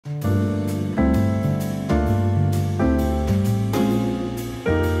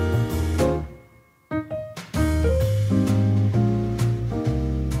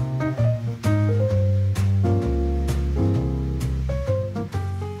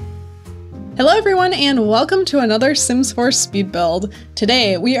Hello everyone and welcome to another Sims 4 speed build.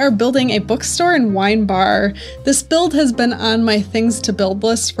 Today we are building a bookstore and wine bar. This build has been on my things to build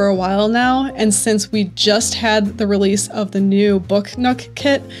list for a while now, and since we just had the release of the new Nook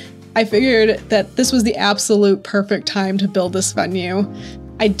Kit, I figured that this was the absolute perfect time to build this venue.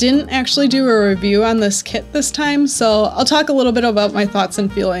 I didn't actually do a review on this kit this time, so I'll talk a little bit about my thoughts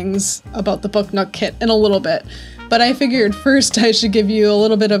and feelings about the Nook Kit in a little bit. But I figured first I should give you a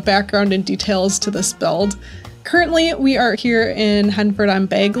little bit of background and details to this build. Currently, we are here in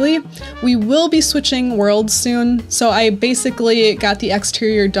Henford-on-Bagley. We will be switching worlds soon, so I basically got the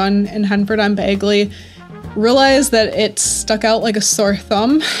exterior done in Henford-on-Bagley, realized that it stuck out like a sore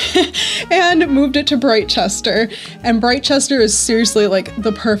thumb, and moved it to Brightchester. And Brightchester is seriously like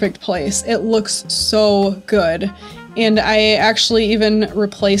the perfect place. It looks so good. And I actually even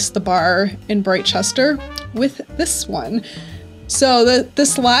replaced the bar in Brightchester with this one. So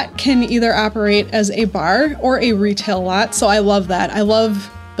this lot can either operate as a bar or a retail lot, so I love that. I love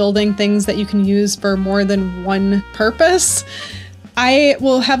building things that you can use for more than one purpose. I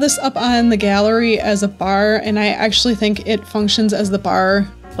will have this up on the gallery as a bar, and I actually think it functions as the bar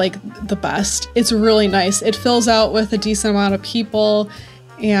like the best. It's really nice. It fills out with a decent amount of people,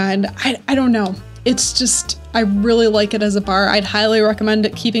 and I don't know. It's just, I really like it as a bar. I'd highly recommend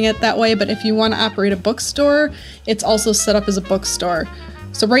it, keeping it that way, but if you want to operate a bookstore, it's also set up as a bookstore.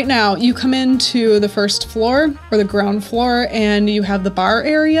 So right now, you come into the first floor, or the ground floor, and you have the bar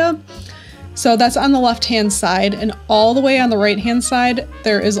area. So that's on the left-hand side, and all the way on the right-hand side,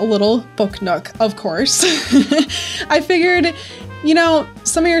 there is a little book nook, of course. I figured, you know,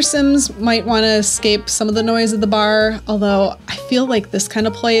 some of your Sims might want to escape some of the noise of the bar, although I feel like this kind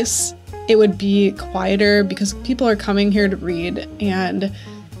of place, it would be quieter because people are coming here to read and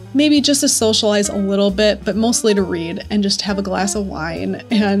maybe just to socialize a little bit, but mostly to read and just have a glass of wine.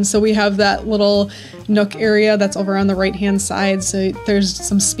 And so we have that little nook area that's over on the right-hand side. So there's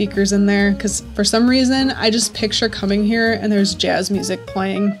some speakers in there because for some reason I just picture coming here and there's jazz music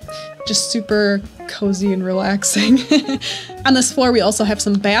playing. Just super cozy and relaxing. On this floor, we also have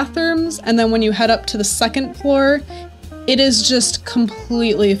some bathrooms. And then when you head up to the second floor, it is just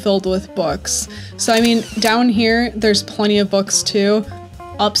completely filled with books. So I mean, down here, there's plenty of books too.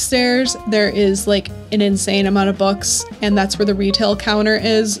 Upstairs, there is like an insane amount of books, and that's where the retail counter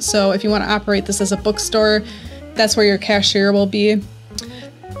is. So if you want to operate this as a bookstore, that's where your cashier will be.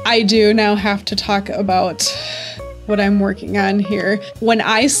 I do now have to talk about what I'm working on here. When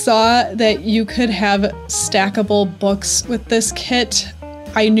I saw that you could have stackable books with this kit,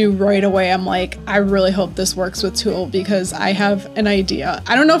 I knew right away, I'm like, I really hope this works with Tool because I have an idea.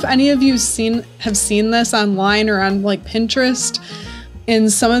 I don't know if any of you have seen this online or on like Pinterest. In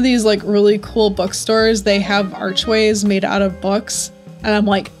some of these like really cool bookstores, they have archways made out of books. And I'm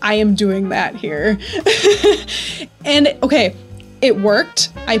like, I am doing that here. And okay, it worked.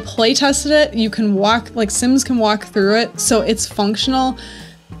 I play tested it. You can walk, like Sims can walk through it. So it's functional.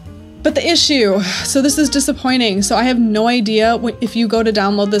 But the issue, so this is disappointing. So I have no idea if you go to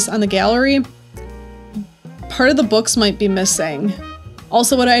download this on the gallery, part of the books might be missing.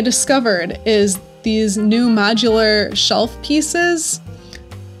 Also, what I discovered is these new modular shelf pieces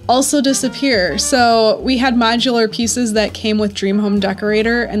also disappear. So we had modular pieces that came with Dream Home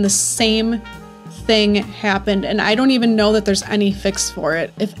Decorator and the same thing happened. And I don't even know that there's any fix for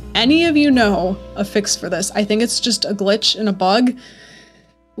it. If any of you know a fix for this, I think it's just a glitch and a bug.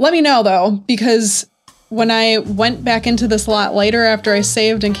 Let me know though, because when I went back into this lot later after I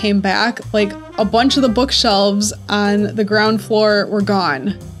saved and came back, like a bunch of the bookshelves on the ground floor were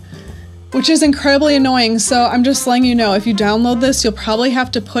gone, which is incredibly annoying. So I'm just letting you know, if you download this, you'll probably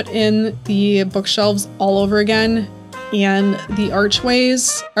have to put in the bookshelves all over again, and the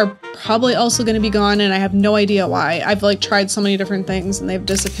archways are probably also going to be gone, and I have no idea why. I've like tried so many different things and they've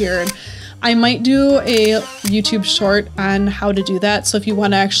disappeared. I might do a YouTube short on how to do that, so if you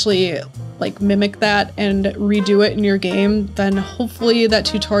want to actually like mimic that and redo it in your game, then hopefully that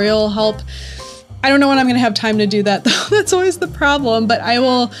tutorial will help. I don't know when I'm going to have time to do that though. That's always the problem, but I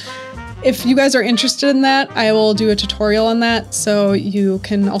will, if you guys are interested in that, I will do a tutorial on that so you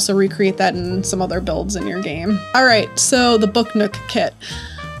can also recreate that in some other builds in your game. All right, so the Nook Kit.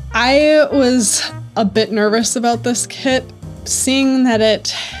 I was a bit nervous about this kit. Seeing that it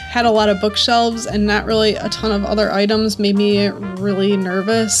had a lot of bookshelves and not really a ton of other items made me really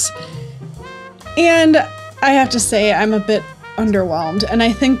nervous. And I have to say I'm a bit underwhelmed, and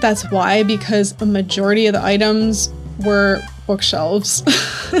I think that's why, because a majority of the items were bookshelves.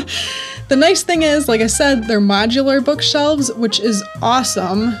 The nice thing is, like I said, they're modular bookshelves, which is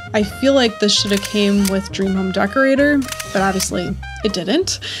awesome. I feel like this should have came with Dream Home Decorator, but obviously it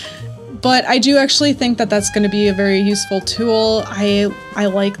didn't. But I do actually think that that's going to be a very useful tool. I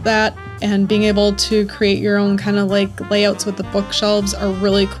like that, and being able to create your own kind of like layouts with the bookshelves are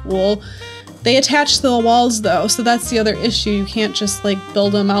really cool. They attach to the walls though, so that's the other issue. You can't just like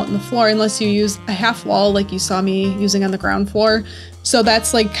build them out in the floor unless you use a half wall like you saw me using on the ground floor. So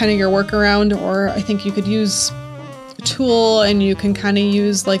that's like kind of your workaround, or I think you could use a tool and you can kind of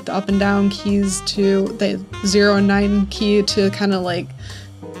use like the up and down keys to the 0 and 9 key to kind of like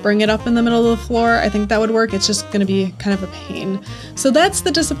bring it up in the middle of the floor. I think that would work. It's just going to be kind of a pain. So that's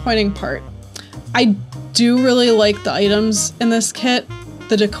the disappointing part. I do really like the items in this kit.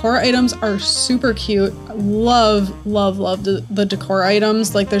 The decor items are super cute. I love the decor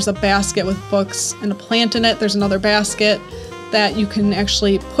items. Like there's a basket with books and a plant in it. There's another basket that you can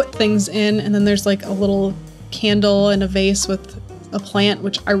actually put things in, and then there's like a little candle and a vase with a plant,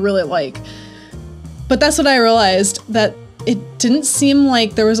 which I really like. But that's what I realized, that it didn't seem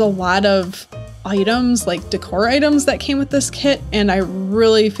like there was a lot of items, like decor items that came with this kit, and I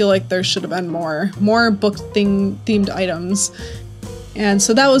really feel like there should have been more book themed items. And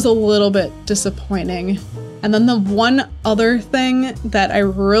so that was a little bit disappointing. And then the one other thing that I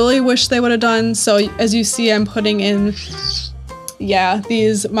really wish they would have done, so as you see, I'm putting in, yeah,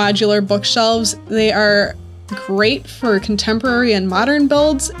 these modular bookshelves. They are great for contemporary and modern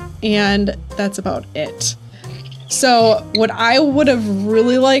builds, and that's about it. So what I would have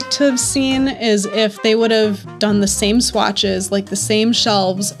really liked to have seen is if they would have done the same swatches, like the same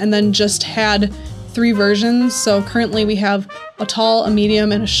shelves, and then just had 3 versions. So currently we have a tall, a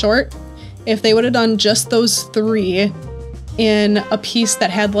medium, and a short. If they would have done just those 3 in a piece that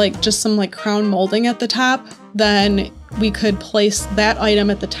had like just some like crown molding at the top, then we could place that item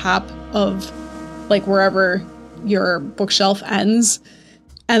at the top of like wherever your bookshelf ends.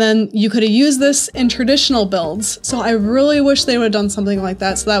 And then you could have used this in traditional builds. So I really wish they would have done something like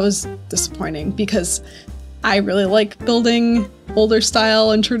that. So that was disappointing because I really like building older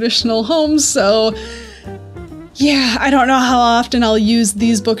style and traditional homes. So yeah, I don't know how often I'll use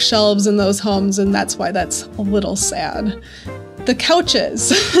these bookshelves in those homes, and that's why that's a little sad. The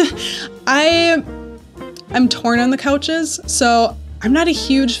couches. I'm torn on the couches. So I'm not a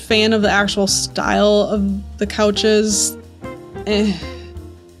huge fan of the actual style of the couches.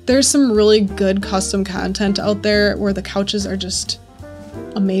 There's some really good custom content out there where the couches are just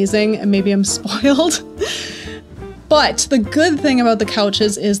amazing, and maybe I'm spoiled. But the good thing about the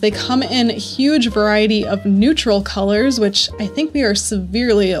couches is they come in a huge variety of neutral colors, which I think we are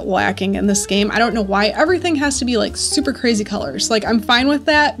severely lacking in this game. I don't know why everything has to be like super crazy colors. Like I'm fine with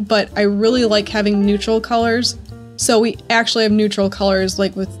that, but I really like having neutral colors. So we actually have neutral colors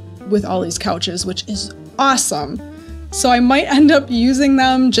like with all these couches, which is awesome. So I might end up using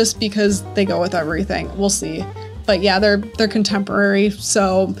them just because they go with everything. We'll see. But yeah, they're contemporary.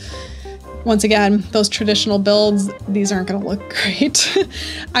 So once again, those traditional builds, these aren't gonna look great.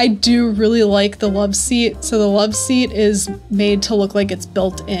 I do really like the love seat. So the love seat is made to look like it's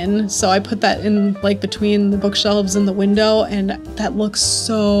built in. So I put that in like between the bookshelves and the window, and that looks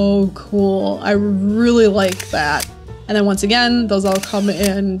so cool. I really like that. And then once again, those all come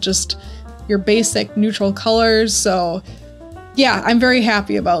in just your basic neutral colors. So yeah, I'm very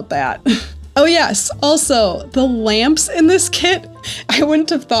happy about that. Oh yes, also the lamps in this kit. I wouldn't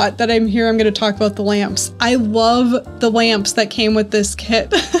have thought that I'm going to talk about the lamps. I love the lamps that came with this kit.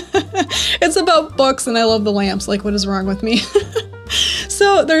 It's about books and I love the lamps. Like, what is wrong with me?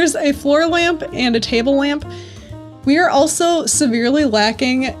 So there's a floor lamp and a table lamp. We are also severely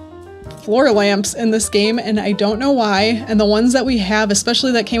lacking floor lamps in this game, and I don't know why. And the ones that we have,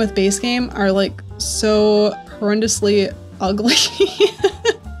 especially that came with base game, are like so horrendously ugly.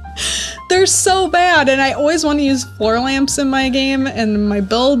 They're so bad, and I always want to use floor lamps in my game and my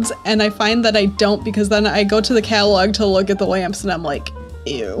builds, and I find that I don't, because then I go to the catalog to look at the lamps and I'm like,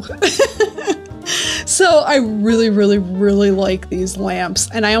 ew. So I really like these lamps,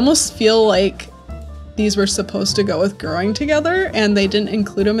 and I almost feel like these were supposed to go with growing together and they didn't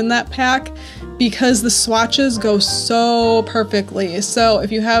include them in that pack because the swatches go so perfectly. So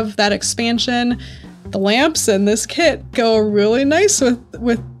if you have that expansion, the lamps in this kit go really nice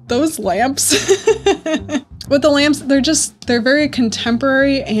with those lamps. With the lamps, they're very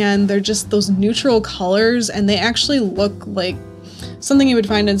contemporary, and they're just those neutral colors, and they actually look like something you would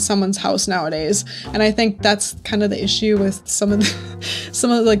find in someone's house nowadays. And I think that's kind of the issue with some of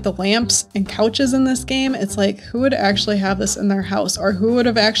like the lamps and couches in this game. It's like, who would actually have this in their house, or who would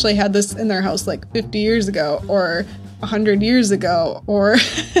have actually had this in their house like 50 years ago or 100 years ago, or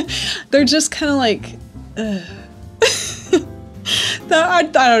they're just kind of like, I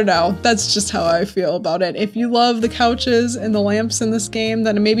don't know. That's just how I feel about it. If you love the couches and the lamps in this game,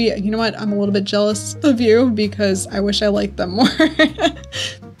 then maybe, you know what, I'm a little bit jealous of you because I wish I liked them more.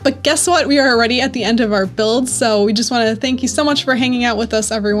 But guess what? We are already at the end of our build, so we just want to thank you so much for hanging out with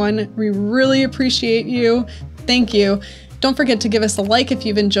us, everyone. We really appreciate you. Thank you. Don't forget to give us a like if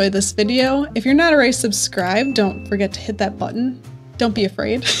you've enjoyed this video. If you're not already subscribed, don't forget to hit that button. Don't be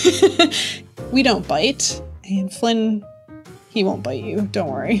afraid. We don't bite, and Flynn, he won't bite you. Don't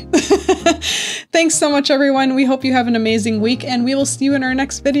worry. Thanks so much, everyone. We hope you have an amazing week, and we will see you in our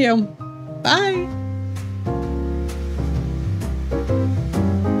next video. Bye!